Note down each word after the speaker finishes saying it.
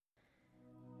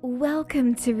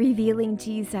Welcome to Revealing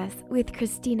Jesus with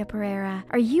Christina Pereira.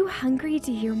 Are you hungry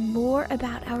to hear more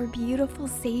about our beautiful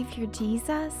Savior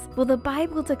Jesus? Well, the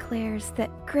Bible declares that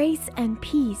grace and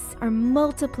peace are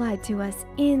multiplied to us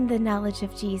in the knowledge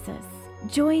of Jesus.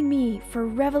 Join me for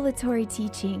revelatory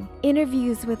teaching,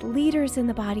 interviews with leaders in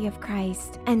the body of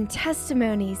Christ, and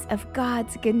testimonies of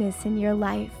God's goodness in your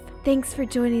life. Thanks for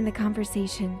joining the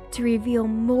conversation to reveal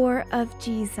more of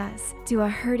Jesus to a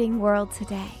hurting world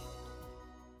today.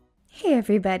 Hey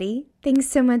everybody, thanks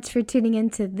so much for tuning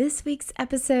in to this week's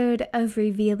episode of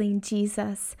Revealing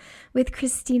Jesus with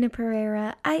Christina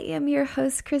Pereira. I am your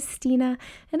host, Christina,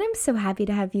 and I'm so happy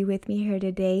to have you with me here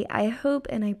today. I hope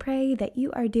and I pray that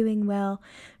you are doing well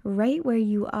right where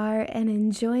you are and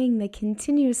enjoying the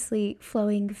continuously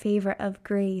flowing favor of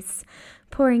grace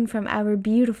pouring from our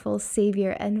beautiful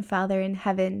Savior and Father in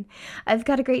heaven. I've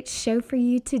got a great show for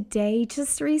you today.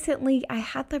 Just recently, I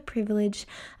had the privilege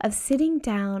of sitting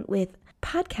down with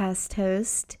podcast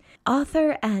host,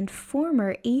 author, and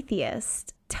former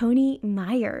atheist, Tony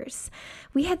Myers.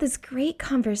 We had this great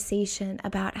conversation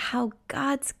about how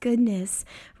God's goodness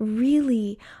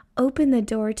really opened the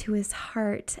door to his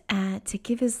heart to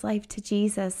give his life to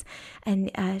Jesus and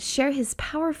share his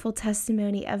powerful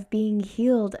testimony of being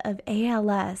healed of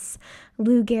ALS,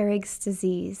 Lou Gehrig's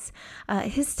disease.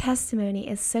 His testimony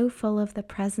is so full of the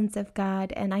presence of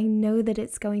God, and I know that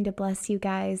it's going to bless you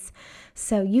guys.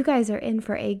 So you guys are in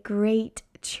for a great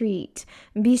treat.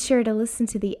 Be sure to listen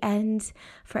to the end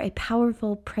for a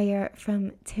powerful prayer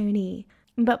from Tony.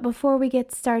 But before we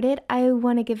get started, I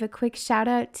want to give a quick shout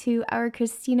out to our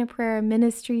Christina Pereira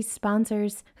Ministry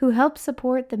sponsors who help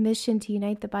support the mission to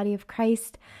unite the body of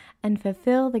Christ and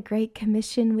fulfill the Great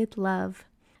Commission with love.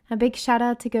 A big shout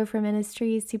out to Gopher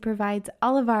Ministries, who provides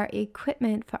all of our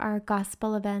equipment for our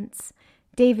gospel events.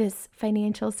 Davis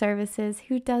Financial Services,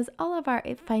 who does all of our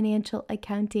financial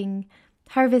accounting.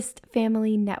 Harvest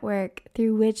Family Network,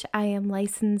 through which I am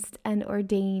licensed and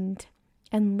ordained.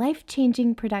 And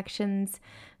Life-Changing Productions,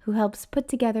 who helps put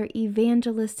together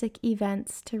evangelistic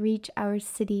events to reach our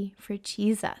city for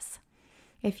Jesus.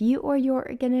 If you or your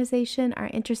organization are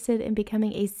interested in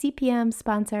becoming a CPM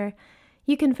sponsor,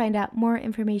 you can find out more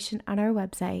information on our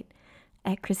website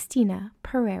at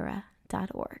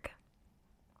christinapereira.org.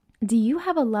 Do you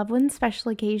have a loved one's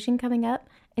special occasion coming up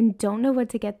and don't know what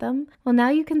to get them? Well, now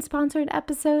you can sponsor an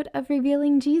episode of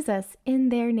Revealing Jesus in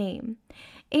their name.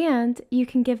 And you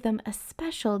can give them a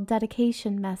special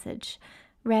dedication message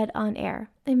read on air.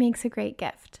 It makes a great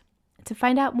gift. To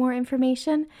find out more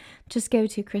information, just go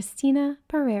to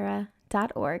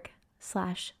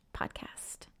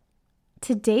christinapereira.org/podcast.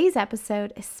 Today's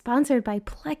episode is sponsored by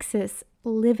Plexus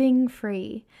Living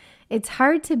Free. It's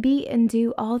hard to be and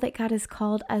do all that God has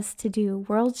called us to do,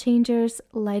 world changers,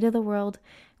 light of the world,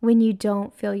 when you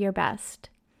don't feel your best.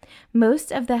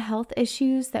 Most of the health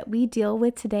issues that we deal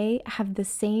with today have the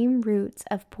same roots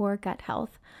of poor gut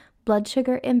health, blood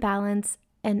sugar imbalance,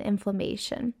 and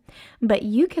inflammation. But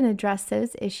you can address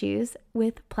those issues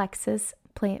with Plexus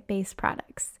plant-based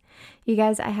products. You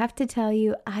guys, I have to tell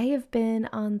you, I have been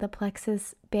on the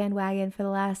Plexus bandwagon for the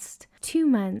last 2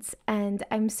 months, and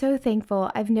I'm so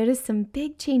thankful. I've noticed some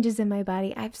big changes in my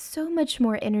body. I have so much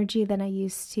more energy than I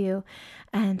used to,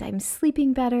 and I'm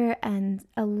sleeping better, and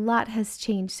a lot has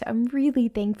changed, so I'm really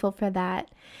thankful for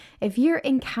that. If you're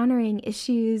encountering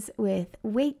issues with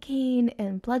weight gain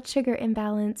and blood sugar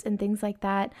imbalance and things like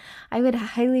that, I would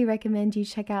highly recommend you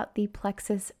check out the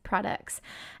Plexus products.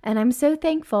 And I'm so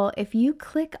thankful. If you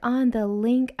click on the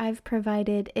link I've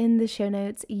provided in the show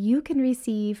notes, you can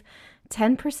receive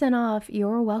 10% off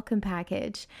your welcome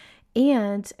package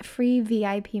and free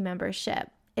VIP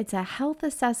membership. It's a health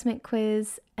assessment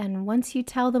quiz, and once you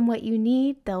tell them what you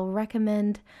need, they'll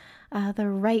recommend the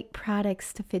right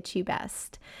products to fit you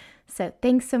best. So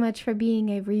thanks so much for being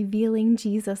a Revealing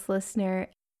Jesus listener.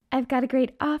 I've got a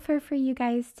great offer for you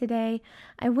guys today.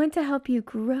 I want to help you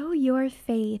grow your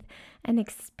faith and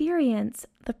experience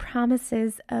the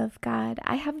promises of God.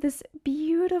 I have this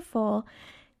beautiful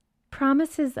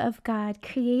Promises of God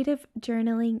Creative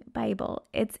Journaling Bible.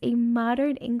 It's a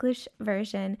modern English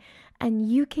version,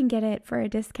 and you can get it for a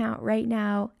discount right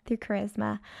now through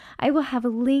Charisma. I will have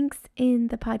links in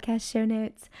the podcast show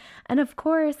notes. And of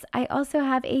course, I also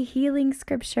have a Healing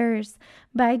Scriptures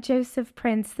by Joseph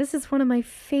Prince. This is one of my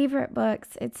favorite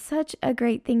books. It's such a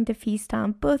great thing to feast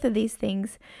on, both of these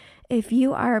things, if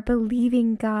you are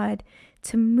believing God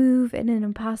to move in an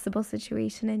impossible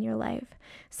situation in your life.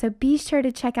 So be sure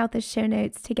to check out the show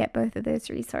notes to get both of those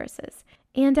resources.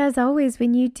 And as always,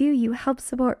 when you do, you help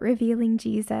support Revealing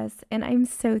Jesus, and I'm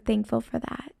so thankful for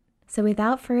that. So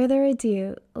without further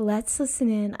ado, let's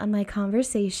listen in on my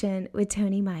conversation with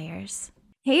Tony Myers.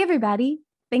 Hey, everybody.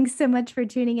 Thanks so much for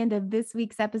tuning into this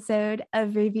week's episode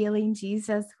of Revealing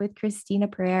Jesus with Christina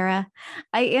Pereira.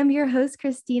 I am your host,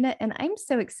 Christina, and I'm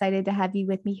so excited to have you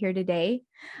with me here today.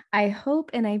 I hope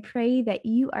and I pray that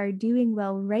you are doing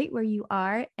well right where you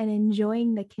are and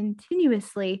enjoying the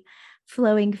continuously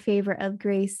flowing favor of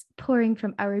grace pouring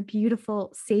from our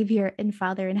beautiful Savior and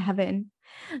Father in heaven.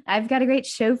 I've got a great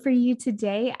show for you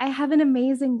today. I have an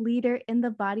amazing leader in the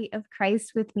body of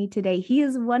Christ with me today. He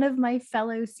is one of my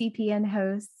fellow CPN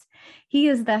hosts. He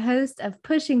is the host of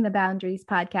Pushing the Boundaries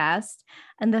podcast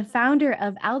and the founder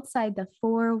of Outside the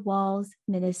Four Walls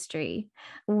Ministry.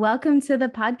 Welcome to the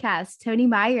podcast, Tony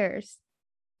Myers.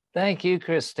 Thank you,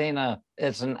 Christina.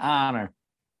 It's an honor.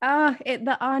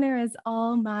 The honor is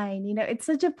all mine. You know, it's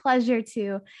such a pleasure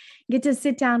to get to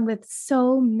sit down with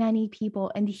so many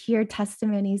people and hear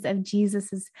testimonies of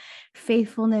Jesus's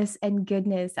faithfulness and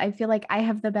goodness. I feel like I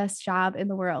have the best job in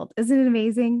the world. Isn't it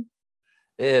amazing?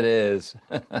 It is.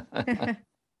 Well,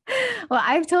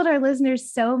 I've told our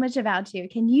listeners so much about you.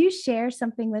 Can you share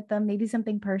something with them, maybe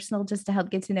something personal, just to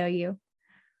help get to know you?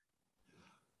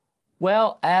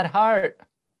 Well, at heart,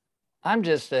 I'm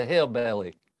just a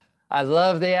hillbilly. I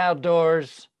love the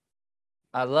outdoors.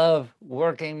 I love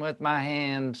working with my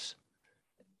hands.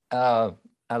 I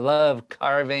love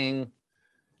carving,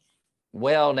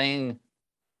 welding.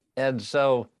 And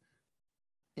so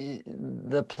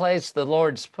the place the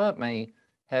Lord's put me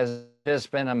has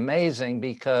just been amazing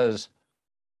because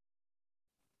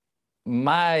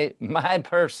my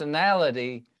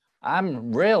personality,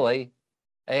 I'm really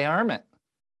a hermit.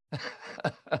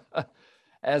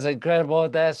 As incredible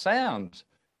as that sounds.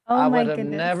 I would have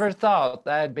never thought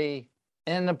that I'd be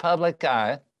in the public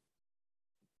eye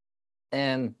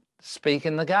and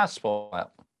speaking the gospel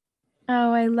out.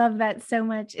 Oh, I love that so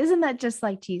much. Isn't that just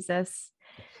like Jesus?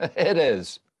 It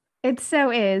is. It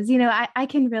so is. You know, I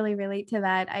can really relate to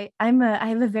that. I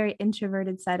have a very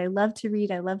introverted side. I love to read.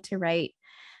 I love to write,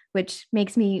 which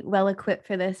makes me well equipped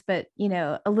for this. But, you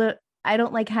know, I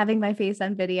don't like having my face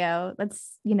on video.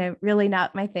 That's, you know, really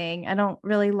not my thing. I don't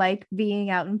really like being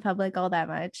out in public all that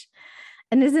much.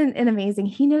 And isn't it amazing?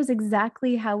 He knows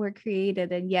exactly how we're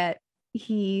created. And yet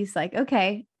he's like,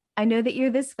 okay, I know that you're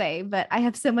this way, but I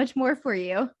have so much more for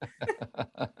you.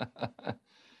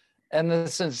 And the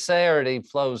sincerity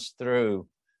flows through,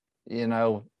 you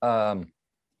know.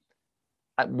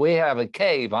 We have a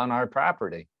cave on our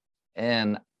property,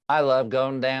 and I love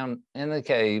going down in the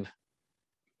cave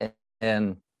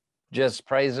and just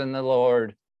praising the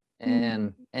Lord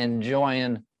and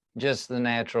enjoying just the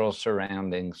natural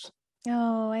surroundings.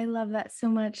 Oh, I love that so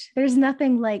much. There's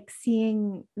nothing like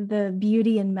seeing the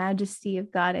beauty and majesty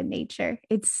of God in nature.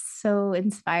 It's so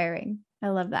inspiring. I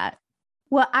love that.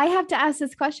 Well, I have to ask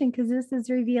this question because this is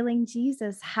Revealing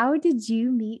Jesus. How did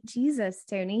you meet Jesus,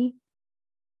 Tony?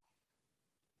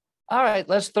 All right,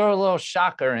 let's throw a little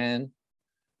shocker in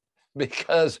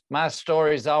because my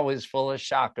story is always full of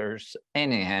shockers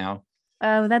anyhow.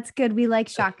 Oh, that's good. We like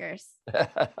shockers.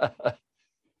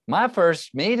 My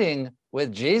first meeting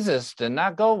with Jesus did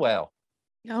not go well.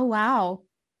 Oh, wow.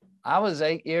 I was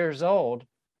 8 years old.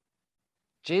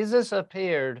 Jesus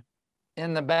appeared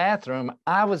in the bathroom.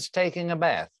 I was taking a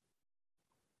bath.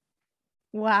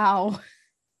 Wow.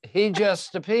 He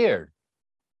just appeared.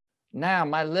 Now,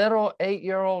 my little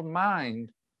 8-year-old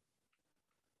mind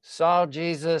saw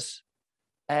Jesus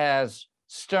as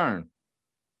stern.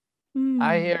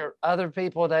 I hear other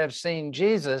people that have seen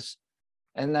Jesus,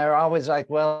 and they're always like,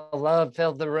 well, love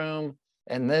filled the room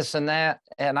and this and that.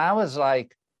 And I was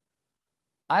like,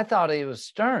 I thought he was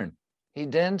stern. He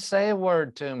didn't say a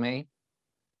word to me.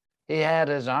 He had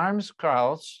his arms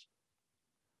crossed.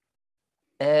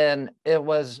 And that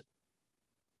was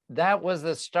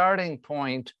the starting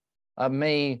point of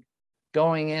me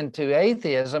going into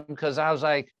atheism, because I was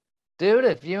like, dude,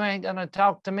 if you ain't going to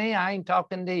talk to me, I ain't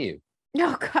talking to you.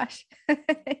 Oh, gosh.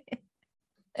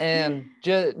 And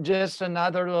just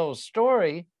another little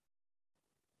story.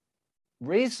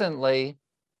 Recently,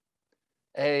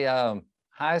 a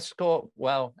high school,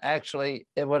 well, actually,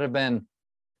 it would have been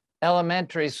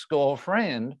elementary school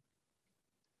friend,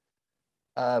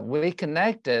 we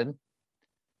connected,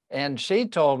 and she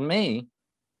told me,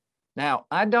 now,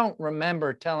 I don't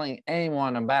remember telling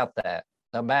anyone about that,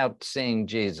 about seeing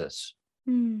Jesus.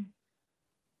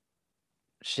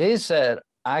 She said,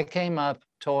 I came up,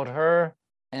 told her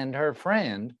and her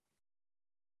friend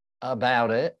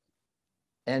about it.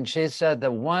 And she said the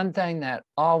one thing that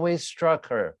always struck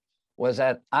her was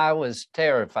that I was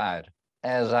terrified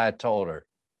as I told her.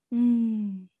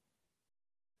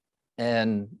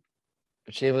 And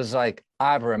she was like,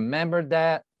 I remembered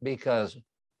that because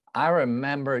I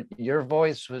remember your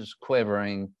voice was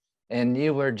quivering and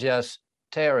you were just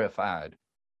terrified.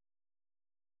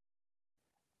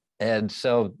 And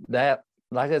so that,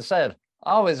 like I said,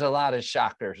 always a lot of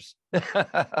shockers.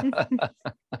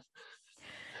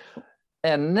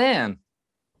 And then,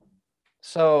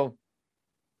 so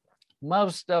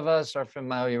most of us are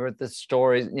familiar with the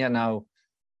story. You know,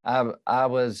 I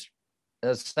was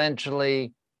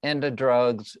essentially into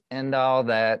drugs, into all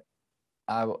that.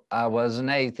 I was an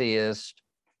atheist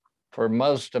for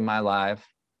most of my life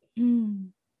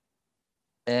and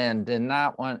did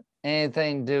not want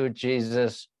anything to do with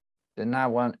Jesus, did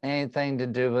not want anything to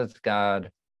do with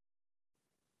God.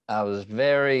 I was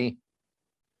very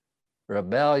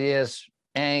rebellious,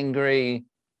 angry,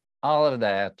 all of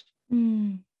that.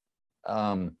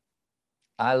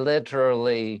 I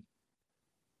literally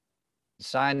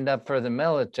signed up for the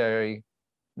military.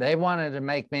 They wanted to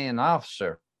make me an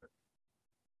officer.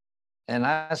 And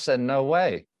I said, no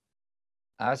way.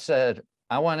 I said,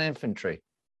 I want infantry.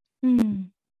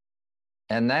 And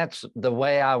that's the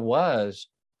way I was.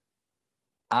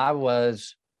 I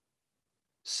was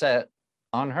set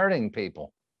on hurting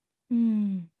people.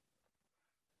 And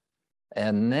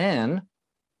then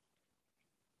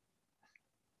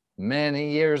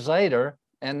many years later,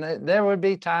 and there would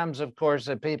be times, of course,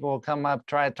 that people would come up,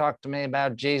 try to talk to me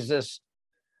about Jesus.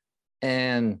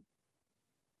 And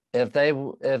if they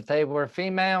were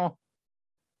female,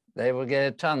 they would get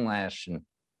a tongue lashing.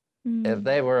 If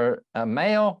they were a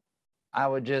male, I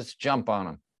would just jump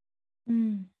on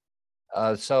them.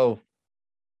 So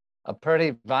a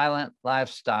pretty violent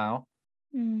lifestyle.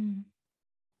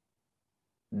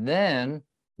 Then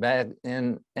back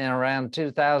in around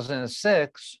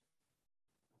 2006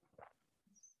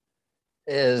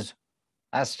 is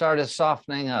I started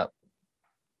softening up.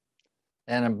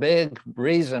 And a big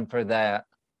reason for that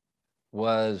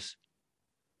was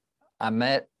I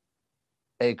met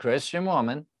a Christian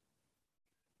woman.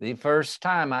 The first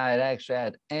time I had actually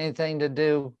had anything to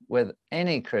do with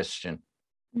any Christian.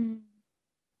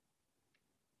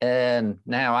 And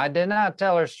now I did not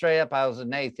tell her straight up I was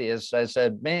an atheist. I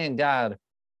said, me and God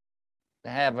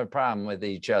have a problem with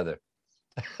each other.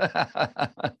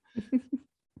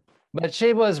 But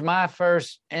she was my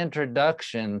first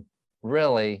introduction,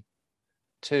 really,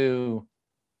 to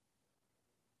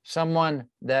someone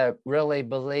that really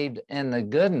believed in the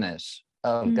goodness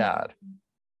of God.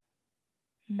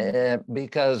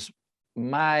 Because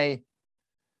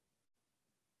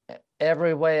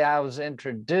every way I was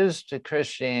introduced to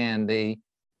Christianity,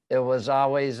 it was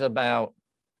always about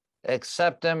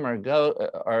accept him or go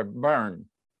or burn.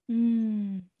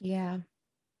 Yeah.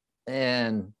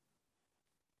 And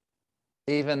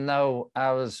even though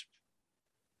I was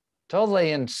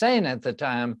totally insane at the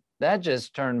time, that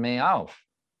just turned me off.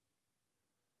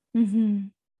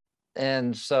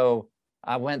 And so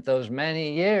I went those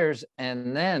many years,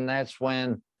 and then that's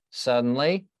when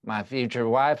suddenly my future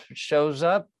wife shows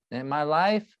up in my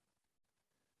life,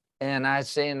 and I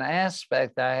see an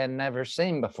aspect I had never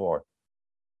seen before.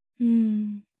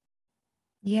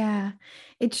 Yeah,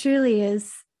 it truly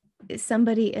is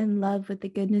somebody in love with the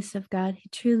goodness of God who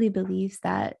truly believes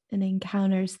that and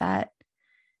encounters that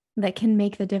can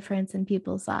make the difference in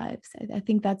people's lives. I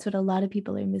think that's what a lot of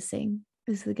people are missing,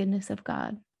 is the goodness of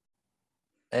God.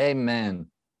 Amen.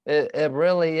 It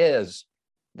really is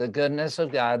the goodness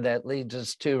of God that leads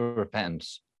us to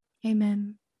repentance.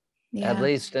 Amen. Yeah. At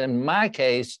least in my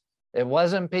case, it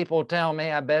wasn't people telling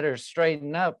me I better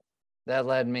straighten up that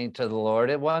led me to the Lord.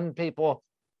 It wasn't people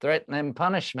threatening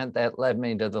punishment that led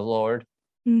me to the Lord.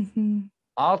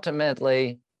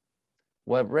 Ultimately,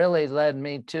 what really led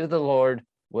me to the Lord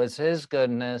was his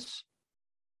goodness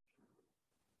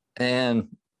and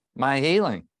my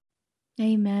healing.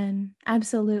 Amen.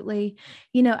 Absolutely.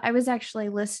 You know, I was actually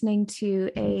listening to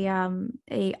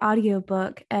a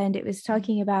audiobook, and it was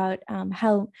talking about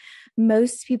how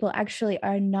most people actually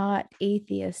are not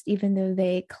atheists, even though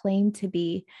they claim to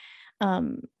be.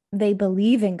 They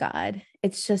believe in God.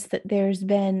 It's just that there's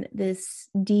been this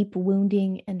deep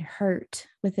wounding and hurt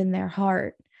within their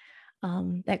heart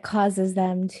that causes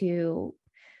them to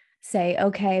say,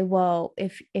 okay, well,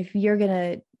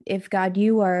 if God,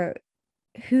 you are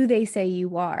who they say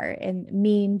you are, and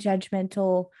mean,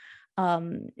 judgmental,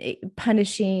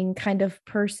 punishing kind of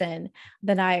person,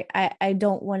 then I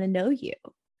don't want to know you.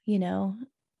 You know,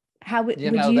 how would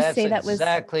you say that was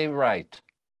exactly right?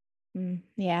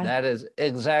 Yeah, that is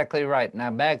exactly right.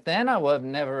 Now, back then, I would have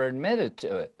never admitted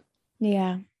to it.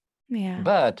 Yeah.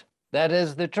 But that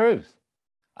is the truth.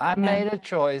 I made a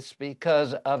choice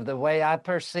because of the way I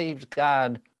perceived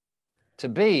God to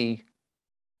be.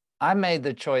 I made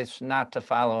the choice not to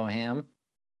follow him.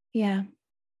 Yeah.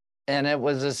 And it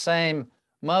was the same.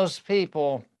 Most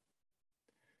people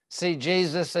see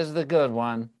Jesus as the good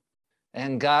one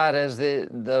and God as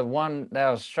the one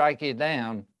that'll strike you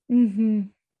down. Mm-hmm.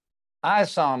 I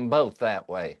saw them both that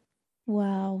way.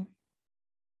 Wow.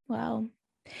 Wow.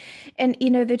 And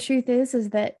the truth is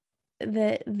that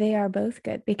they are both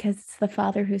good because it's the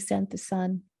Father who sent the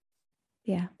Son.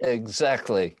 Yeah.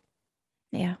 Exactly.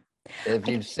 Yeah. If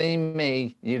you've seen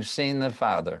me, you've seen the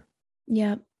Father.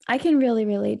 Yeah. I can really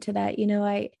relate to that.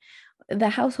 The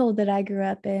household that I grew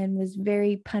up in was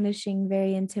very punishing,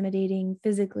 very intimidating,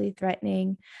 physically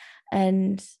threatening.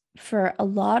 And for a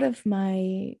lot of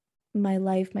my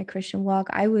life, my Christian walk,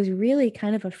 I was really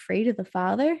kind of afraid of the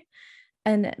Father.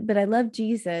 But I love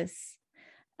Jesus.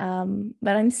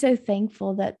 But I'm so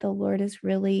thankful that the Lord has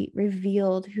really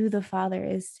revealed who the Father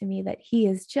is to me, that he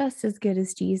is just as good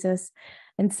as Jesus.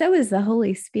 And so is the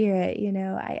Holy Spirit.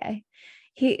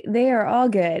 They are all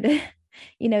good.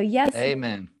 Yes,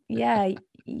 Amen. yeah,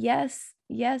 yes,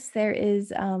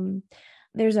 there's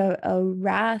a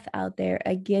wrath out there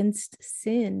against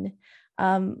sin.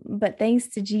 But thanks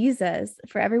to Jesus,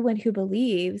 for everyone who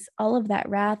believes, all of that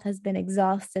wrath has been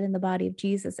exhausted in the body of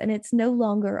Jesus, and it's no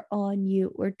longer on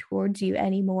you or towards you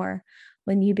anymore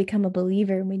when you become a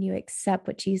believer and when you accept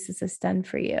what Jesus has done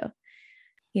for you.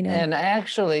 And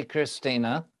actually,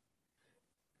 Christina,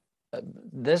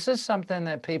 this is something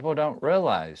that people don't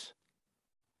realize.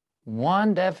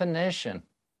 One definition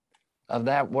of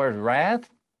that word wrath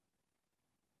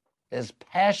is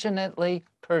passionately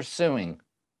pursuing.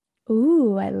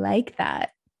 Ooh, I like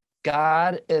that.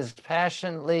 God is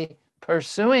passionately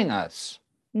pursuing us.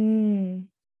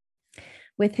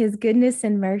 With his goodness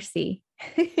and mercy.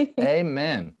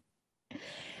 Amen.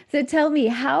 So tell me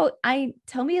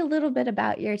a little bit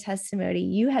about your testimony.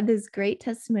 You had this great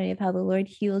testimony of how the Lord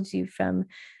healed you from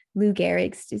Lou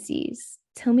Gehrig's disease.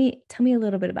 Tell me a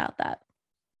little bit about that.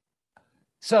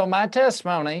 So my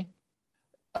testimony,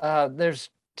 there's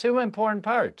two important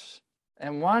parts.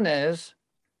 And one is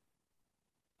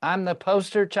I'm the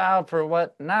poster child for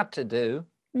what not to do.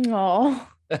 Oh.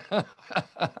 I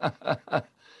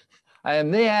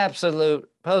am the absolute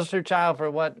poster child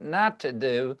for what not to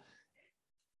do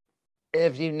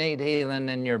if you need healing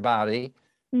in your body.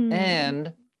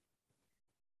 And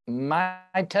my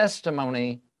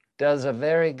testimony does a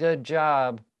very good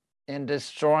job in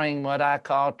destroying what I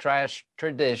call trash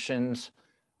traditions.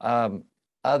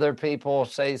 Other people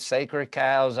say sacred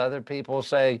cows, other people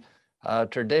say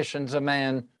traditions of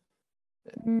man.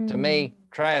 To me,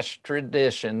 trash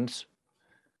traditions.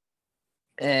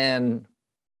 And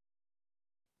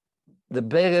the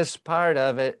biggest part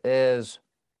of it is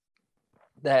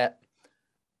that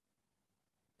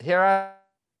here I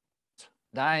was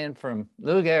dying from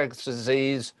Lou Gehrig's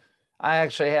disease. I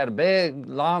actually had a big,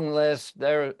 long list.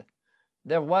 There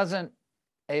wasn't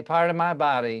a part of my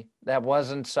body that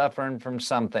wasn't suffering from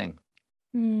something.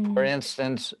 For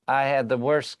instance, I had the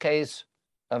worst case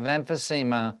of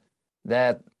emphysema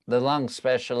that the lung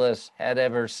specialist had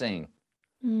ever seen.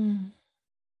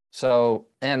 So,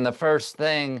 and the first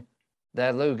thing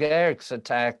that Lou Gehrig's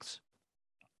attacks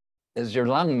is your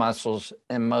lung muscles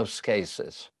in most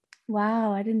cases.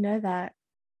 Wow, I didn't know that.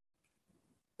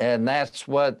 And that's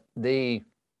what the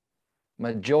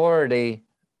majority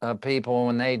of people,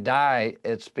 when they die,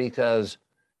 it's because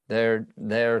the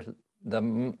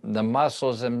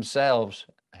muscles themselves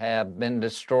have been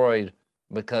destroyed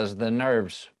because the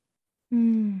nerves.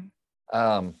 And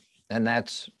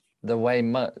that's the way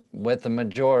with the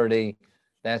majority,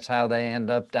 that's how they end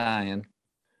up dying.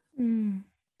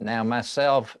 Now,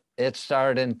 myself, it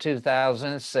started in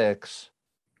 2006,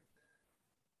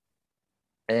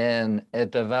 and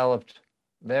it developed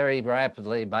very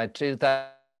rapidly. By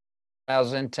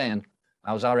 2010,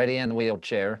 I was already in the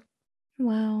wheelchair.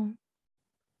 Wow.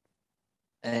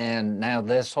 And now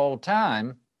this whole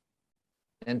time,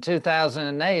 in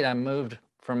 2008, I moved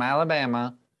from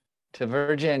Alabama to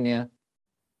Virginia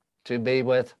to be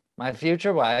with my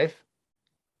future wife.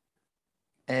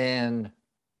 And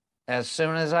as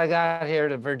soon as I got here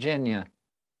to Virginia,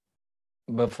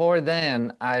 before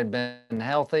then, I had been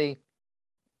healthy,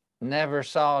 never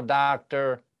saw a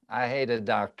doctor. I hated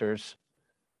doctors.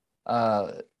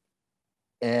 And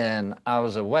I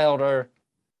was a welder.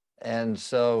 And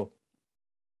so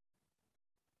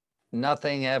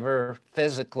nothing ever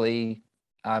physically,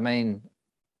 I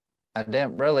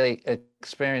didn't really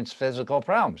experience physical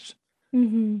problems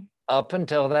up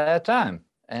until that time.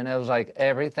 And it was like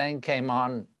everything came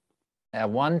on at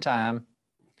one time.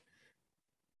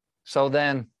 So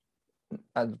then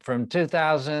from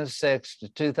 2006 to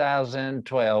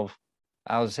 2012,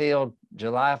 I was healed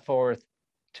July 4th,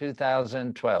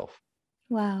 2012.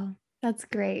 Wow, that's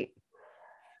great.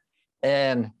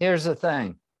 And here's the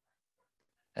thing,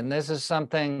 and this is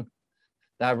something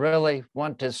that I really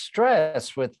want to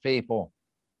stress with people.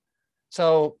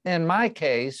 So in my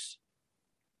case,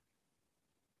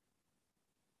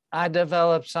 I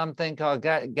developed something called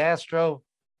gastroparesis,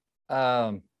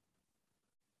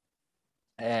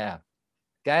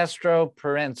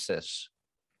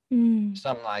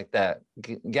 something like that.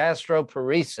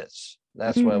 Gastroparesis,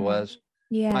 that's what it was.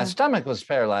 Yeah. My stomach was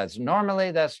paralyzed.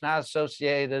 Normally, that's not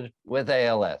associated with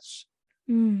ALS.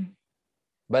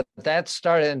 But that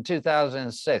started in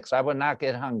 2006. I would not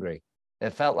get hungry. It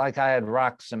felt like I had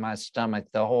rocks in my stomach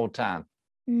the whole time.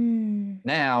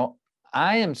 Now,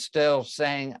 I am still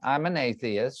saying I'm an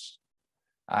atheist.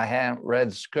 I hadn't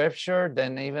read scripture,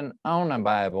 didn't even own a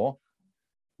Bible.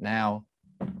 Now,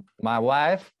 my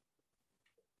wife,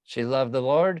 she loved the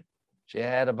Lord. She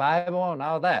had a Bible and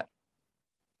all that,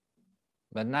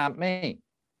 but not me.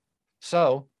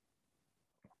 So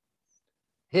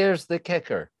here's the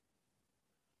kicker.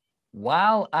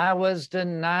 While I was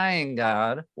denying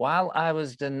God, while I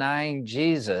was denying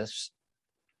Jesus,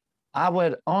 I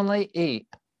would only eat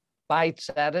bites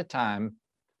at a time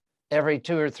every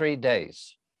 2 or 3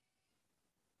 days.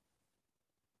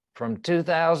 From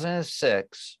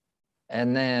 2006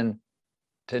 and then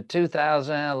to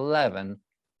 2011,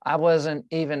 I wasn't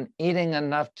even eating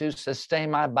enough to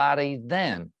sustain my body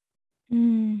then.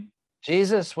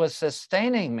 Jesus was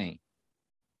sustaining me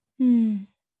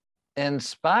in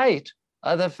spite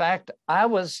of the fact I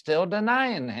was still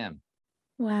denying him.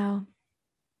 Wow.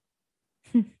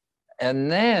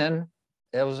 And then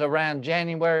it was around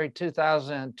January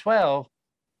 2012,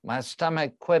 my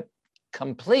stomach quit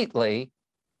completely.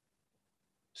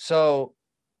 So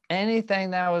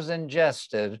anything that was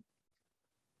ingested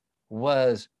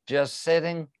was just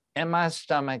sitting in my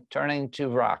stomach, turning to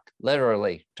rock,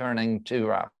 literally turning to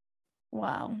rock.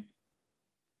 Wow.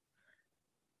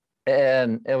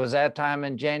 And it was that time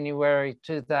in January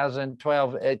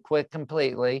 2012, it quit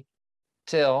completely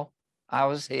till I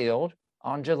was healed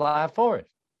on July 4th.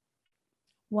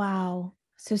 Wow.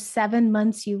 So 7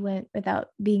 months you went without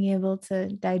being able to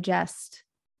digest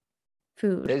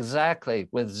food. Exactly,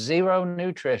 with zero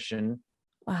nutrition,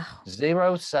 Wow.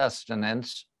 zero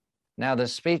sustenance. Now, the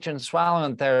speech and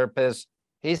swallowing therapist,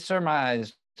 he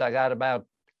surmised I got about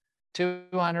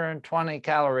 220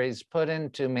 calories put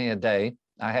into me a day.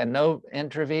 I had no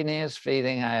intravenous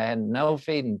feeding. I had no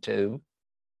feeding tube.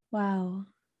 Wow.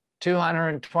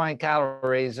 220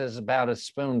 calories is about a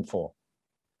spoonful.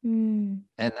 And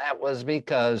that was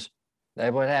because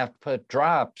they would have to put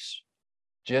drops,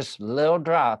 just little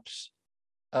drops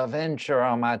of Ensure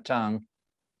on my tongue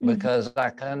because I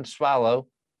couldn't swallow.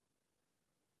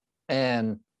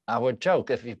 And I would choke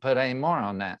if you put any more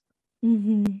on that.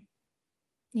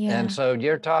 Yeah. And so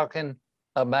you're talking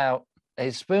about a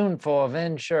spoonful of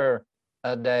Ensure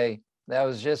a day that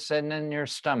was just sitting in your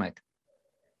stomach.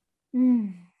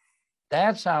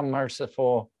 That's how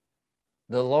merciful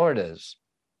the Lord is.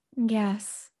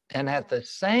 Yes. And at the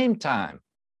same time,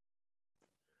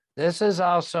 this is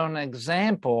also an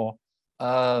example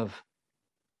of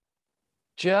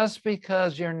just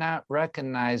because you're not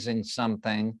recognizing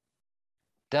something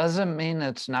doesn't mean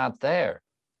it's not there.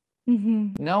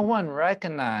 No one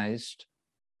recognized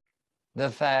the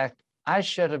fact I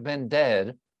should have been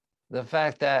dead. The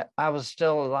fact that I was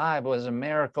still alive was a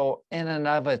miracle in and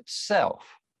of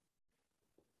itself.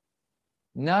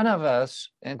 None of us,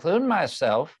 including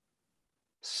myself,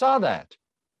 saw that.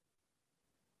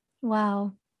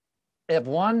 Wow. If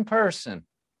one person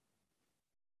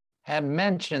had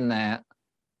mentioned that,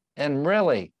 and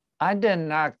really, I did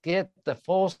not get the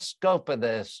full scope of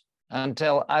this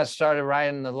until I started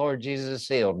writing The Lord Jesus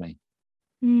Healed Me.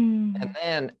 And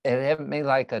then it hit me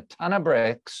like a ton of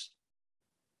bricks.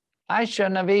 I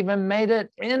shouldn't have even made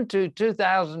it into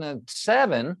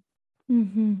 2007,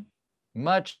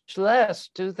 much less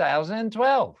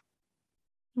 2012.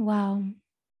 Wow.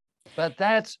 But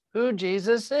that's who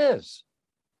Jesus is.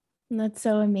 That's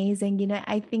so amazing. You know,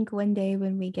 I think one day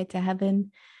when we get to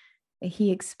heaven,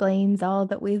 he explains all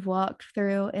that we've walked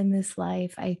through in this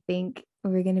life. I think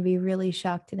we're going to be really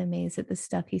shocked and amazed at the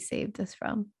stuff he saved us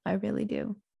from. I really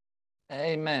do.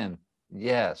 Amen.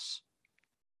 Yes.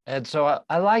 And so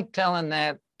I like telling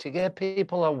that to get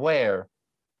people aware,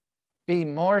 be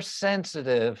more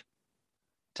sensitive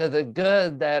to the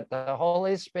good that the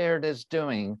Holy Spirit is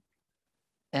doing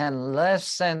and less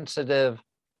sensitive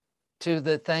to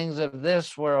the things of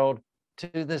this world,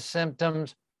 to the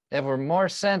symptoms. If we're more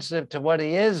sensitive to what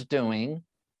he is doing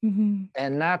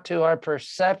and not to our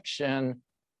perception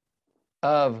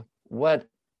of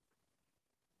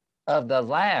the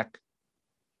lack,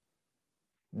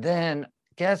 then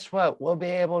guess what? We'll be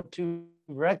able to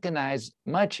recognize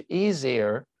much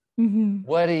easier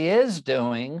what he is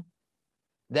doing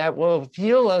that will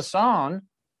fuel us on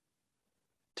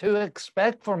to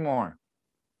expect for more.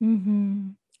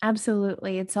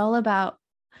 Absolutely. It's all about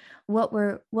what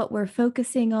we're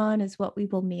focusing on is what we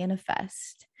will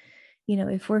manifest. You know,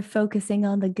 if we're focusing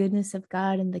on the goodness of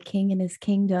God and the King and his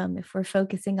kingdom, if we're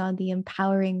focusing on the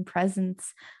empowering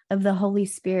presence of the Holy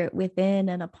Spirit within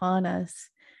and upon us,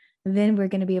 then we're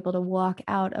going to be able to walk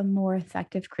out a more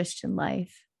effective Christian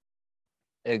life.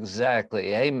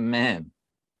 Exactly. Amen.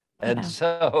 And Yeah.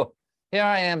 so here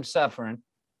I am suffering.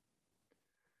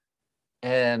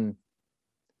 And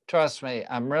trust me,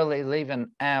 I'm really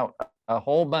leaving out a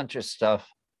whole bunch of stuff.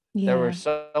 There were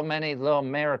so many little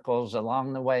miracles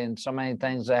along the way and so many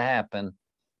things that happened.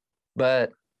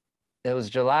 But it was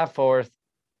July 4th,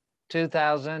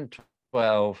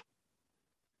 2012.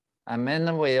 I'm in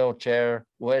the wheelchair,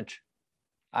 which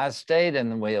I stayed in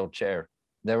the wheelchair.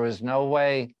 There was no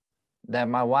way that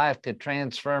my wife could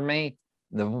transfer me.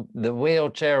 The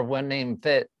wheelchair wouldn't even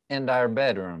fit into our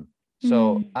bedroom.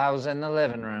 So I was in the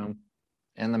living room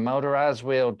in the motorized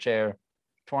wheelchair,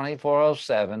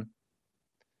 24/7.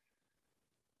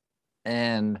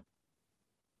 And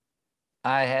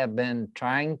I have been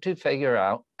trying to figure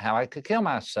out how I could kill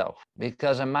myself,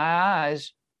 because in my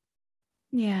eyes,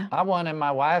 I wanted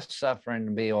my wife's suffering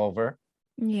to be over.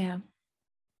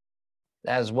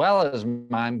 As well as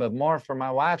mine, but more for my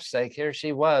wife's sake. Here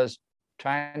she was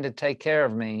trying to take care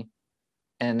of me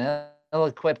and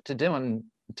ill-equipped to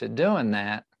doing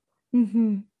that.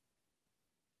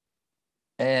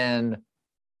 And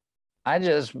I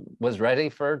just was ready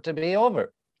for it to be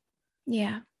over.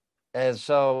 And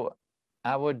so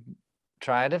I would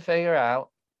try to figure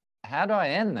out, how do I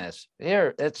end this?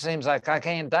 Here, it seems like I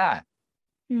can't die.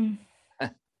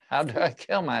 How do I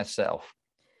kill myself?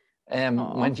 And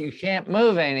when you can't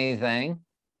move anything,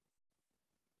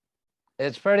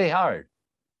 it's pretty hard.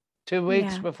 2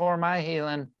 weeks before my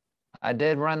healing, I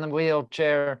did run the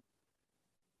wheelchair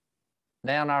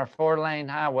down our 4-lane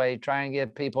highway trying to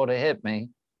get people to hit me,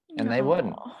 and they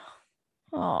wouldn't.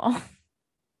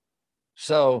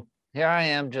 So here I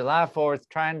am, July 4th,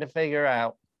 trying to figure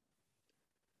out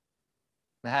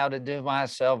how to do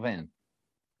myself in.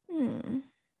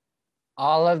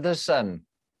 All of a sudden,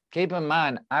 keep in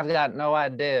mind, I've got no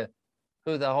idea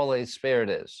who the Holy Spirit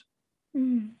is.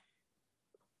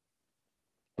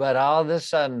 But all of a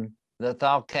sudden, the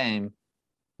thought came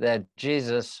that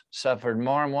Jesus suffered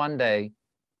more in one day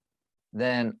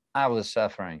than I was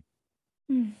suffering.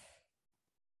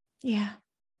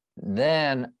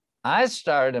 Then I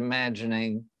started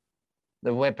imagining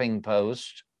the whipping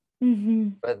post,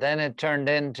 but then it turned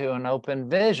into an open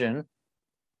vision.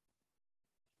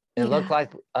 It looked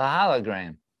like a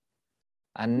hologram.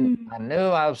 I knew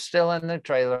I was still in the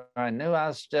trailer. I knew I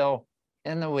was still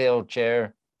in the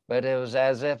wheelchair, but it was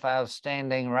as if I was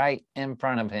standing right in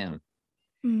front of him.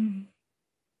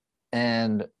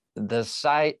 And the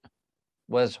sight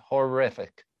was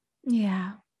horrific.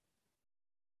 You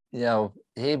know,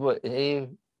 the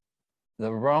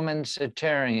Roman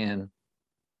centurion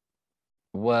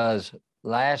was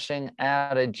lashing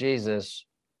out at Jesus.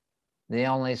 The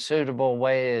only suitable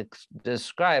way to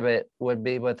describe it would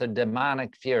be with a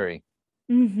demonic fury.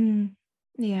 And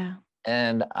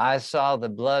I saw the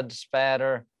blood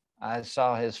spatter. I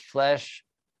saw his flesh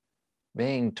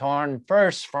being torn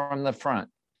first from the front.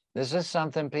 This is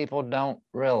something people don't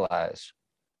realize.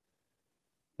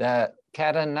 That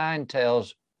cat o' nine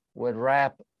tails would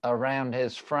wrap around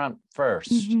his front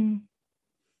first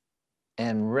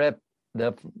and rip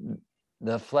the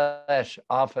flesh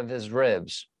off of his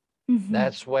ribs.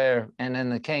 That's where, and in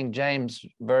the King James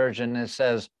Version, it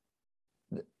says,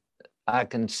 I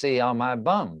can see all my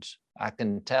bones. I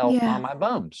can tell all my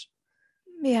bones.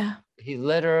 He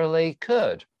literally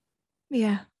could.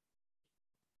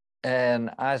 And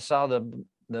I saw the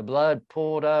blood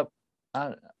pulled up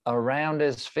around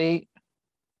his feet.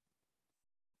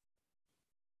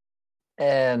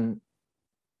 And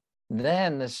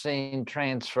then the scene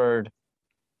transferred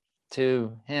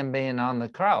to him being on the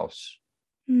cross.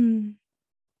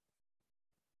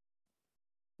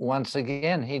 Once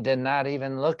again, he did not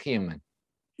even look human.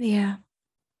 The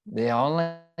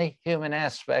only human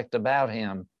aspect about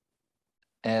him,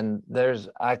 and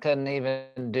I couldn't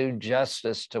even do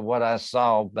justice to what I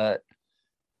saw, but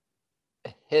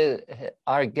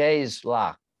our gaze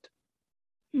locked.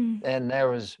 And there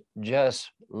was just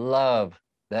love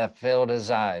that filled his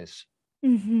eyes.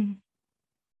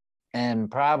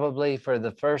 And probably for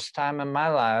the first time in my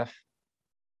life,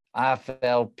 I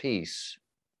felt peace.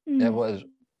 It Mm. was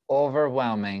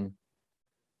overwhelming.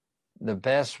 The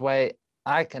best way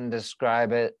I can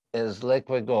describe it is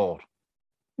liquid gold.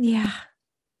 Yeah.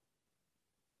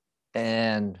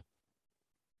 And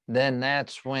then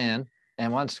that's when,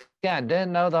 and once again, I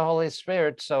didn't know the Holy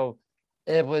Spirit. So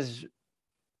it was,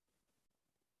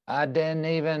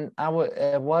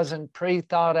 it wasn't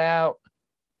pre-thought out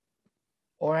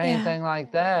or Yeah. anything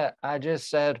like that. I just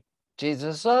said,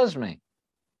 Jesus loves me.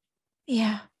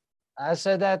 Yeah. I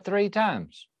said that 3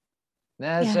 times.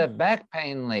 Then I Yeah. said, back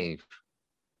pain leave,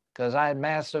 because I had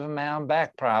massive amount of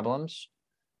back problems.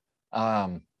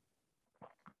 And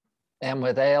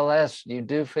with ALS, you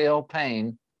do feel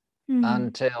pain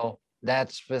until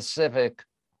that specific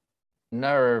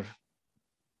nerve,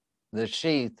 the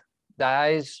sheath,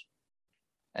 dies,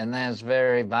 and that's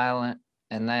very violent,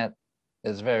 and that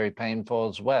is very painful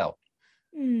as well.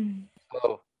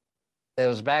 So it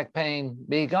was back pain,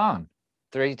 be gone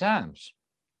 3 times.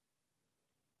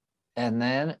 And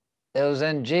then it was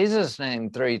in Jesus'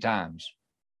 name 3 times.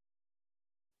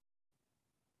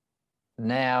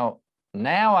 Now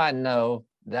I know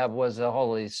that was the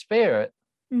Holy Spirit.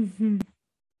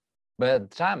 But at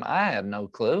the time, I had no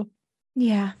clue.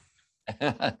 Yeah.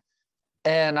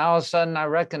 And all of a sudden, I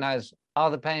recognized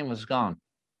all the pain was gone.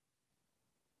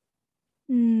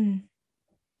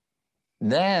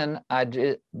 Then I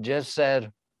just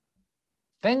said,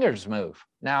 fingers move.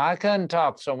 Now, I couldn't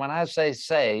talk. So when I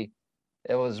say,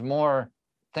 it was more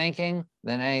thinking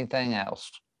than anything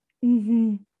else.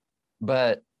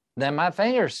 But then my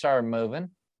fingers started moving.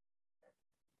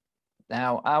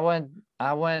 Now, I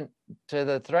went to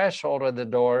the threshold of the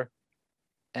door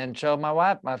and showed my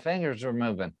wife my fingers were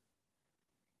moving.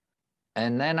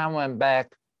 And then I went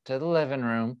back to the living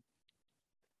room,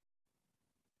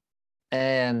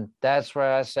 and that's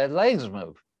where I said, legs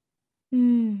move.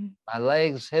 My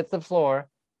legs hit the floor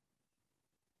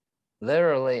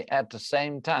literally at the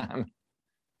same time.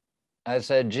 I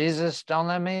said, Jesus, don't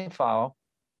let me fall.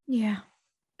 Yeah.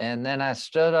 And then I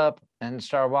stood up and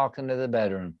started walking to the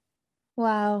bedroom.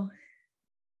 Wow.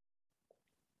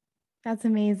 That's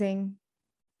amazing.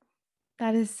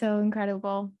 That is so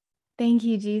incredible. Thank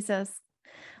you, Jesus.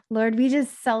 Lord, we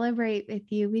just celebrate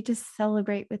with you. We just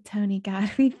celebrate with Tony,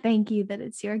 God. We thank you that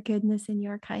it's your goodness and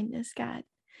your kindness, God.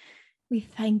 We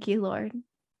thank you, Lord.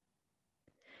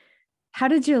 How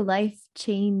did your life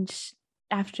change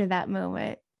after that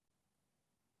moment?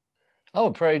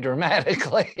 Oh, pretty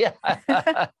dramatically.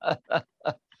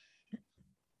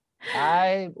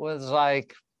 I was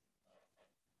like,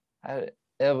 it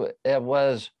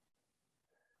was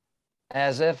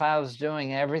as if I was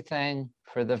doing everything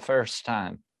for the first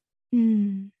time.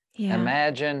 Yeah.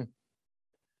 Imagine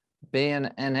being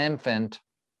an infant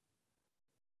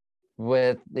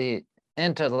with the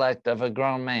intellect of a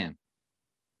grown man.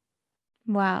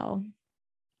 Wow.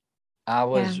 I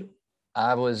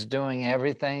was doing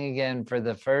everything again for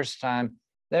the first time.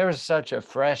 There was such a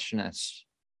freshness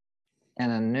and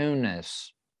a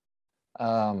newness.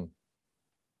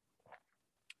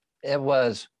 It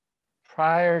was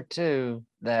prior to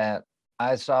that,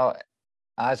 I saw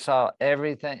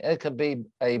everything. It could be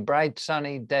a bright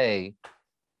sunny day,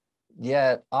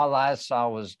 yet all I saw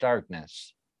was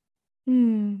darkness.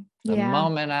 The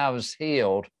moment I was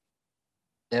healed,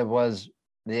 it was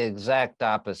the exact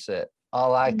opposite.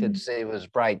 All I could see was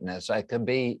brightness. It could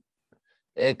be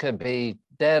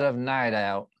dead of night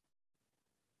out,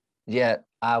 yet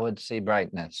I would see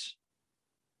brightness.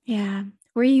 Yeah.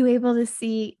 Were you able to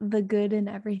see the good in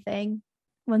everything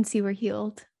once you were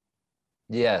healed?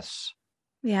 Yes.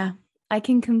 Yeah, I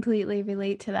can completely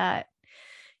relate to that.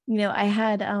 You know, I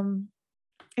had an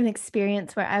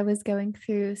experience where I was going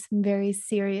through some very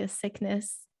serious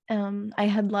sickness. I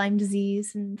had Lyme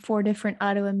disease and 4 different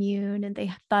autoimmune, and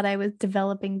they thought I was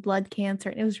developing blood cancer,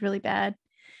 and it was really bad.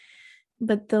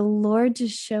 But the Lord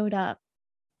just showed up,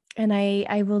 and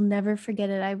I will never forget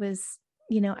it. I was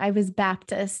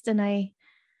Baptist, and I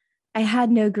had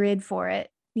no grid for it.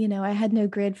 I had no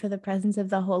grid for the presence of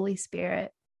the Holy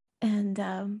Spirit.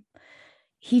 And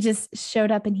he just showed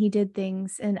up and he did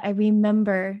things. And I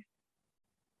remember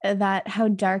that how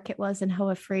dark it was and how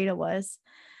afraid it was.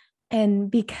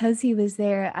 And because he was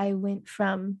there, I went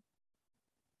from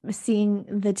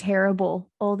seeing the terrible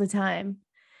all the time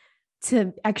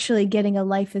to actually getting a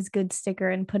Life is Good sticker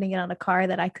and putting it on a car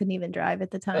that I couldn't even drive at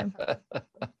the time.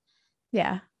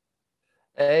 Yeah.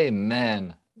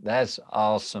 Amen. That's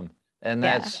awesome. And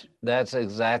that's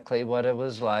exactly what it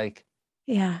was like.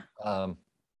 Yeah. I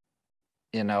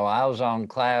was on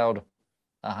cloud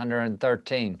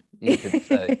 113, you could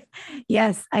say.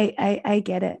 Yes, I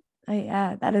get it.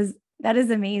 That is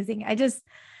amazing.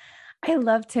 I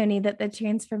love, Tony, that the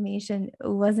transformation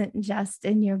wasn't just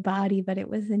in your body, but it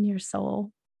was in your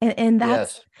soul. And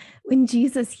that's Yes. when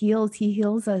Jesus heals, he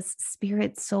heals us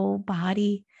spirit, soul,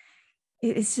 body.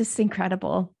 It's just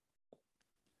incredible.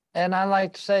 And I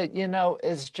like to say,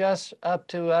 it's just up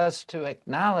to us to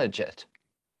acknowledge it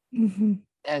Mhm.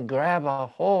 and grab a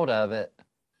hold of it.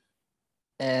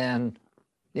 And,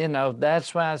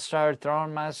 that's when I started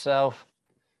throwing myself,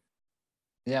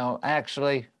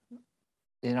 actually,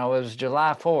 it was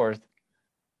July 4th.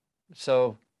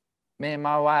 So me and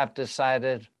my wife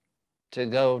decided to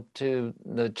go to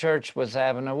the church was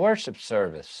having a worship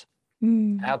service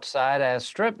Mm. outside at a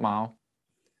strip mall.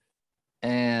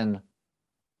 And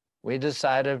we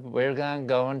decided we're going to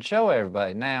go and show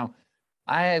everybody. Now,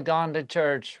 I had gone to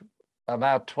church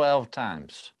about 12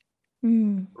 times,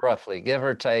 Mm. roughly, give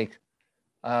or take.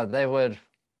 They would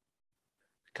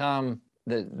come,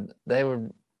 they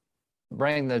would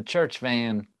bring the church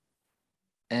van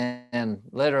and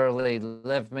literally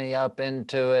lift me up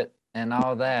into it and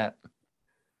all that.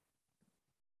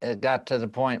 It got to the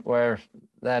point where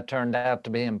that turned out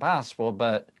to be impossible.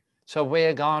 But so we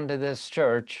had gone to this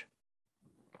church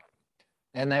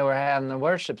and they were having the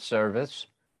worship service.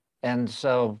 And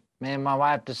so me and my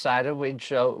wife decided we'd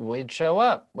show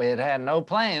up. We had no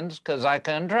plans because I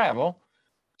couldn't travel.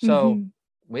 So Mhm.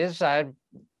 we decided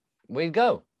we'd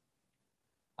go.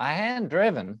 I hadn't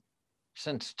driven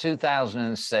since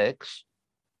 2006.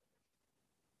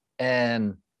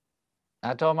 And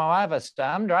I told my wife, I said,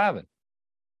 I'm driving.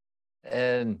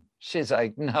 And she's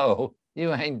like, no,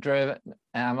 you ain't driven.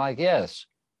 And I'm like, yes.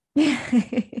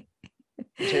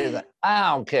 She's like, I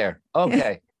don't care.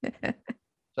 Okay.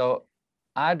 So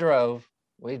I drove.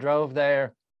 We drove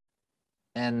there.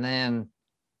 And then,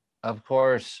 of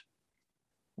course,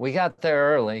 we got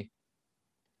there early.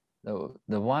 The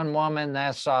one woman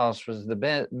that saw us was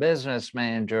the business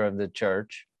manager of the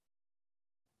church.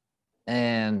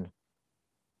 And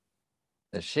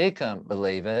she couldn't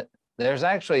believe it. There's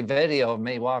actually video of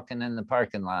me walking in the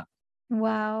parking lot.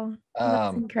 Wow,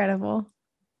 that's incredible.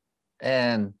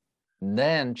 And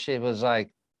then she was like,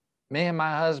 me and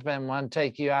my husband want to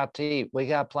take you out to eat. We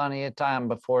got plenty of time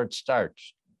before it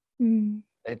starts. Mm.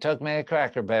 They took me to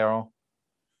Cracker Barrel.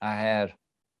 I had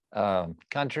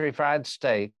country fried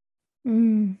steak,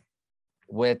 Mm.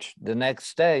 which the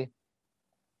next day,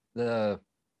 the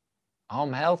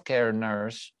home health care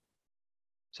nurse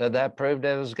said that proved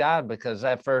it was God because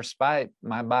that first bite,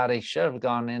 my body should have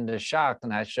gone into shock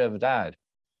and I should have died.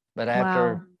 But Wow.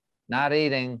 after not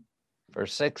eating for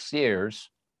 6 years,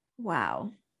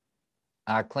 Wow.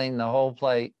 I cleaned the whole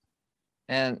plate.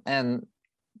 And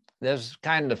this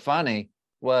kind of funny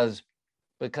was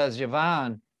because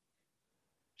Yvonne,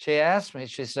 she asked me,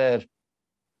 she said,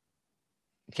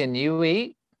 can you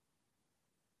eat?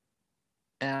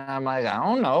 And I'm like, I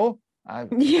don't know.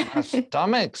 Yeah. My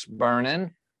stomach's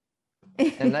burning.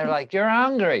 And they're like, you're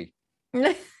hungry.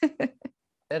 It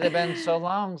had been so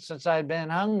long since I'd been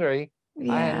hungry. I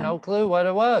had Yeah. no clue what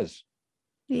it was.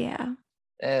 Yeah.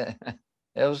 It,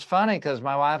 it was funny because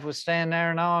my wife was standing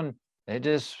there and on. They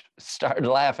just started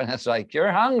laughing. It's like,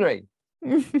 you're hungry.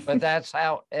 But that's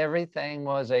how everything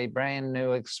was a brand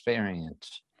new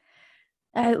experience.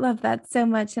 I love that so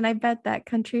much. And I bet that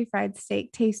country fried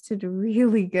steak tasted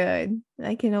really good.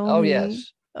 I can Oh, only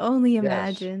yes. only Yes.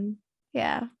 imagine.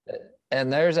 Yeah.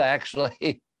 And there's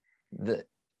actually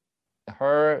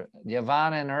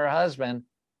Yvonne and her husband,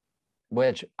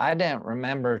 which I didn't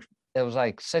remember. It was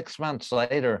like 6 months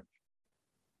later.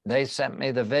 They sent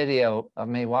me the video of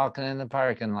me walking in the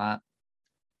parking lot,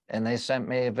 and they sent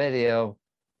me a video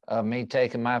of me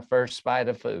taking my first bite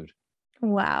of food.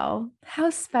 Wow. How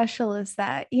special is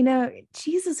that?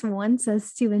 Jesus wants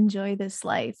us to enjoy this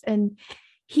life, and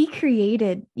he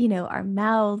created, our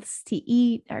mouths to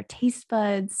eat, our taste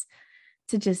buds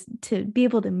to be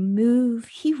able to move.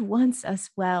 He wants us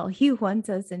well. He wants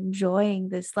us enjoying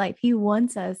this life. He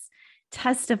wants us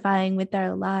testifying with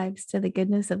our lives to the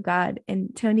goodness of God.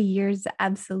 And Tony, yours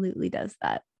absolutely does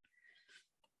that.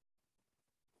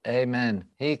 Amen.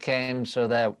 He came so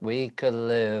that we could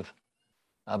live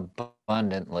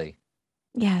abundantly.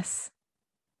 Yes.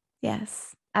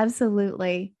 Yes,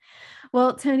 absolutely.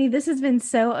 Well, Tony, this has been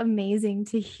so amazing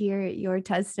to hear your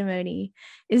testimony.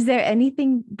 Is there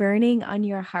anything burning on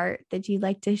your heart that you'd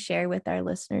like to share with our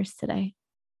listeners today?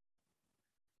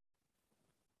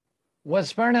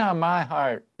 What's burning on my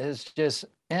heart is just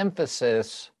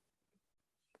emphasis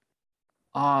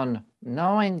on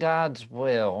knowing God's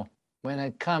will when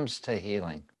it comes to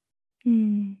healing.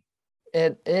 Mm.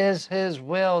 It is his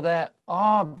will that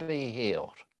all be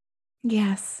healed.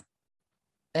 Yes.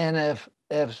 And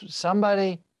if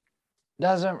somebody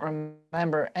doesn't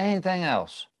remember anything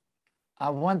else. I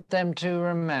want them to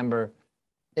remember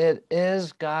it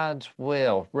is God's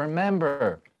will.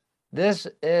 Remember, this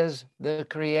is the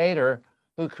Creator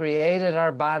who created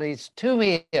our bodies to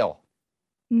heal.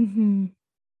 Mm-hmm.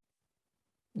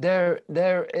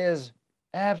 There is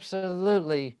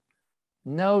absolutely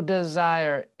no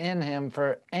desire in him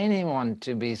for anyone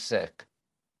to be sick.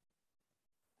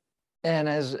 And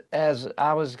as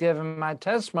I was giving my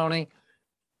testimony,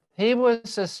 he was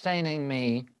sustaining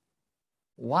me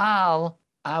while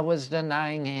I was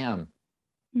denying him.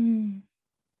 Mm.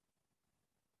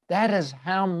 That is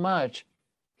how much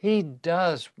he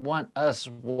does want us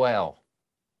well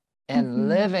and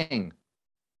living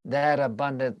that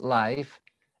abundant life.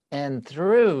 And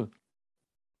through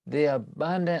the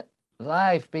abundant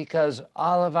life, because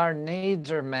all of our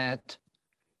needs are met,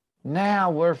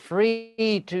 now we're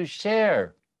free to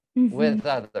share with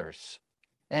others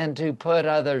and to put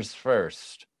others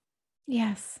first.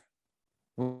 Yes.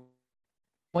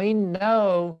 We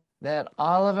know that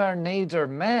all of our needs are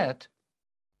met.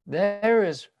 There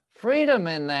is freedom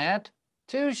in that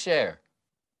to share.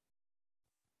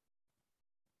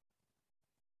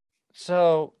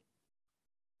 So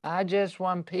I just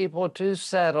want people to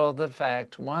settle the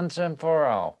fact once and for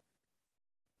all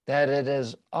that it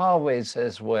is always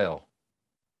his will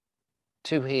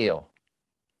to heal.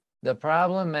 The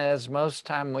problem is most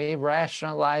time we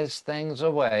rationalize things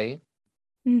away,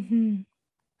 and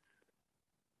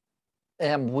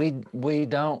we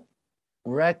don't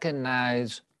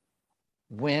recognize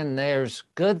when there's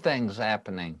good things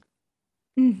happening.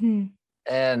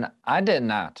 And I did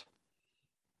not.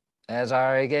 As I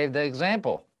already gave the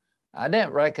example, I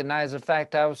didn't recognize the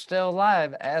fact I was still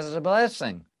alive as a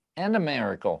blessing and a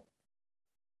miracle.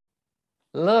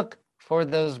 Look for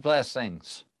those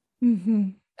blessings.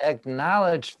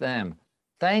 Acknowledge them.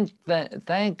 Thank the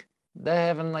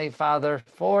Heavenly Father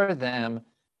for them.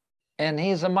 And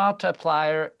he's a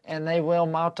multiplier, and they will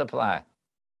multiply.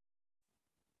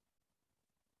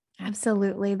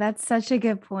 Absolutely. That's such a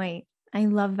good point. I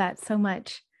love that so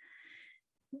much.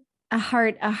 A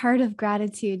heart of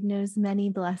gratitude knows many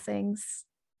blessings.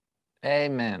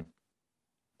 Amen.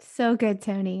 So good,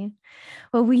 Tony.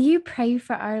 Well, will you pray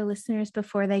for our listeners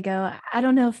before they go? I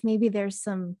don't know if maybe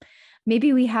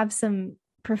maybe we have some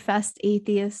professed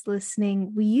atheists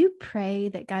listening. Will you pray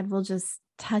that God will just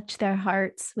touch their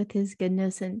hearts with his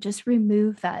goodness and just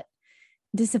remove that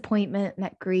disappointment and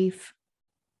that grief?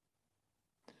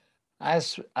 I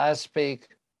speak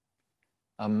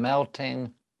a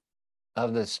melting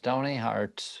of the stony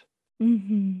hearts,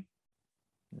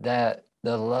 that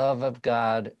the love of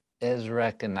God is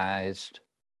recognized,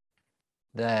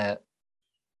 that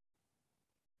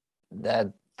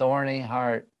thorny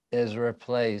heart is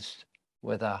replaced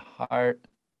with a heart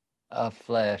of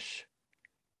flesh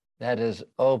that is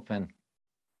open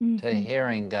to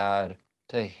hearing God,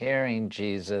 to hearing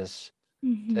Jesus,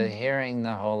 to hearing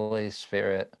the Holy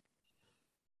Spirit.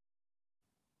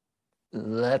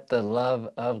 Let the love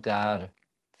of God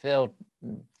fill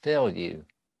you.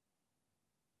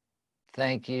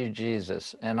 Thank you,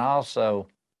 Jesus. And also,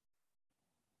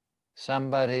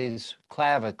 somebody's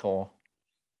clavicle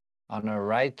on the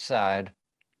right side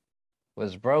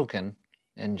was broken.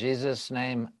 In Jesus'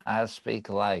 name, I speak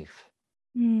life.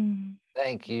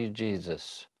 Thank you,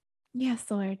 Jesus. Yes,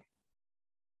 Lord.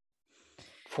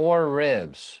 4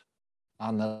 ribs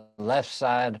on the left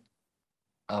side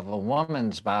of a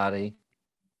woman's body,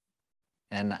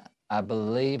 and I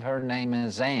believe her name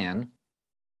is Anne.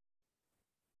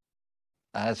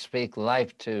 I speak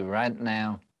life to right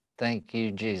now. Thank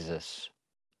you, Jesus.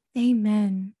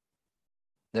 Amen.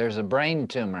 There's a brain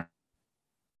tumor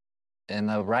in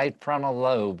the right frontal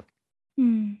lobe.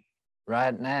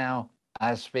 Right now,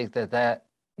 I speak that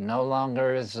no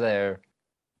longer is there.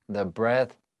 The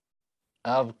breath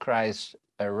of Christ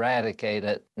eradicate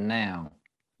it now.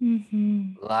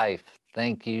 Life.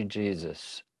 Thank you,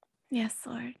 Jesus. Yes,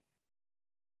 Lord.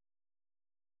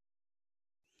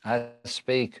 I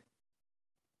speak.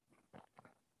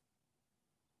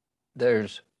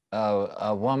 There's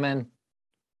a woman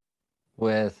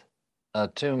with a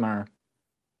tumor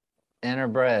in her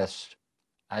breast.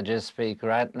 I just speak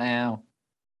right now,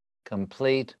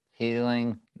 complete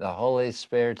healing. The Holy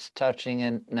Spirit's touching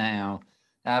it now.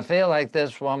 I feel like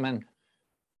this woman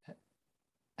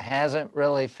hasn't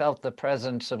really felt the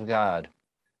presence of God.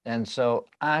 And so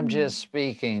I'm just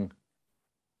speaking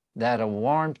that a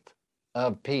warmth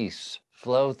of peace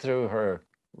flow through her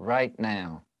right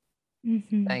now.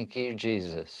 Thank you,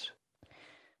 Jesus.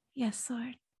 Yes,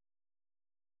 Lord.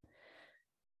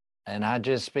 And I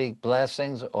just speak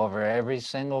blessings over every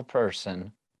single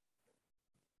person.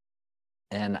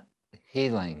 and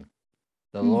healing.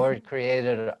 The Mhm. Lord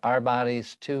created our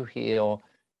bodies to heal.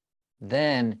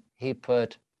 Then he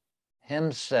put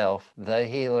himself, the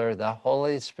healer, the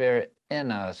Holy Spirit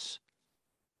in us.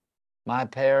 My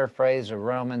paraphrase of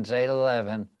Romans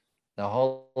 8:11, the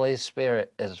Holy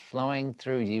Spirit is flowing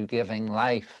through you, giving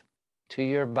life to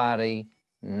your body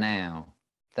now.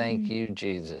 Thank you,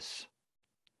 Jesus.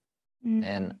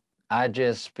 And I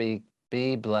just speak,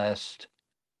 be blessed,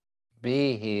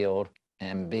 be healed,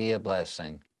 and be a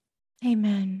blessing.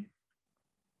 Amen.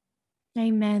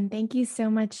 Amen. Thank you so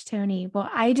much, Tony. Well,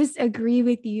 I just agree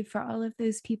with you for all of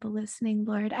those people listening,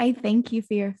 Lord. I thank you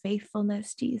for your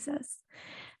faithfulness, Jesus,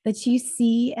 that you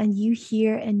see and you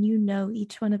hear and you know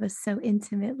each one of us so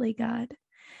intimately, God.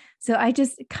 So I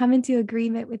just come into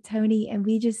agreement with Tony and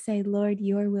we just say, Lord,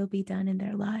 your will be done in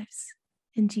their lives.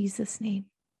 In Jesus' name.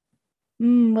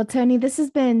 Well, Tony, this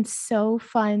has been so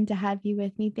fun to have you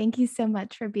with me. Thank you so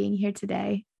much for being here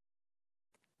today.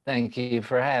 Thank you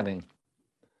for having.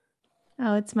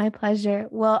 Oh, it's my pleasure.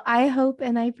 Well, I hope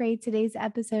and I pray today's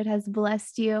episode has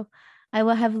blessed you. I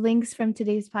will have links from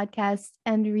today's podcast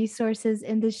and resources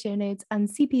in the show notes on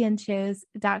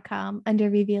cpnshows.com under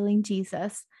Revealing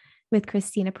Jesus with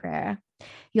Christina Pereira.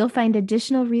 You'll find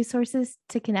additional resources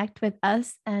to connect with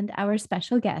us and our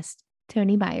special guest,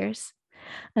 Tony Myers.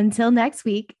 Until next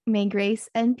week, may grace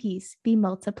and peace be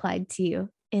multiplied to you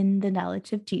in the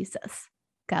knowledge of Jesus.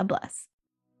 God bless.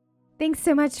 Thanks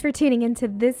so much for tuning into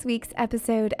this week's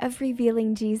episode of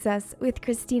Revealing Jesus with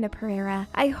Christina Pereira.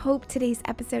 I hope today's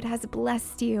episode has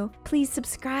blessed you. Please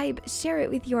subscribe, share it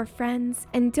with your friends,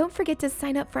 and don't forget to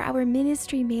sign up for our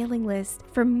ministry mailing list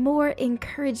for more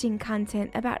encouraging content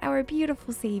about our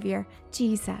beautiful Savior,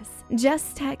 Jesus.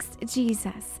 Just text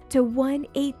Jesus to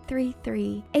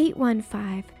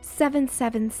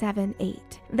 1-833-815-7778.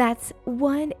 That's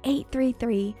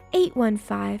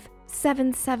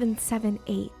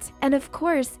 1-833-815-7778. And of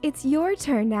course, it's your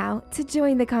turn now to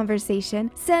join the conversation.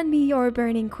 Send me your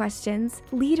burning questions,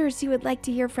 leaders you would like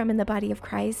to hear from in the body of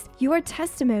Christ, your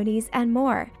testimonies, and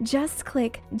more. Just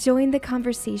click Join the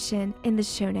Conversation in the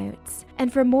show notes.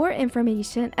 And for more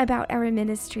information about our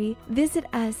ministry, visit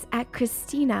us at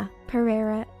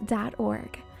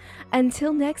ChristinaPereira.org.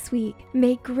 Until next week,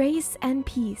 may grace and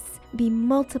peace be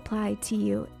multiplied to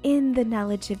you in the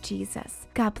knowledge of Jesus.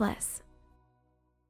 God bless.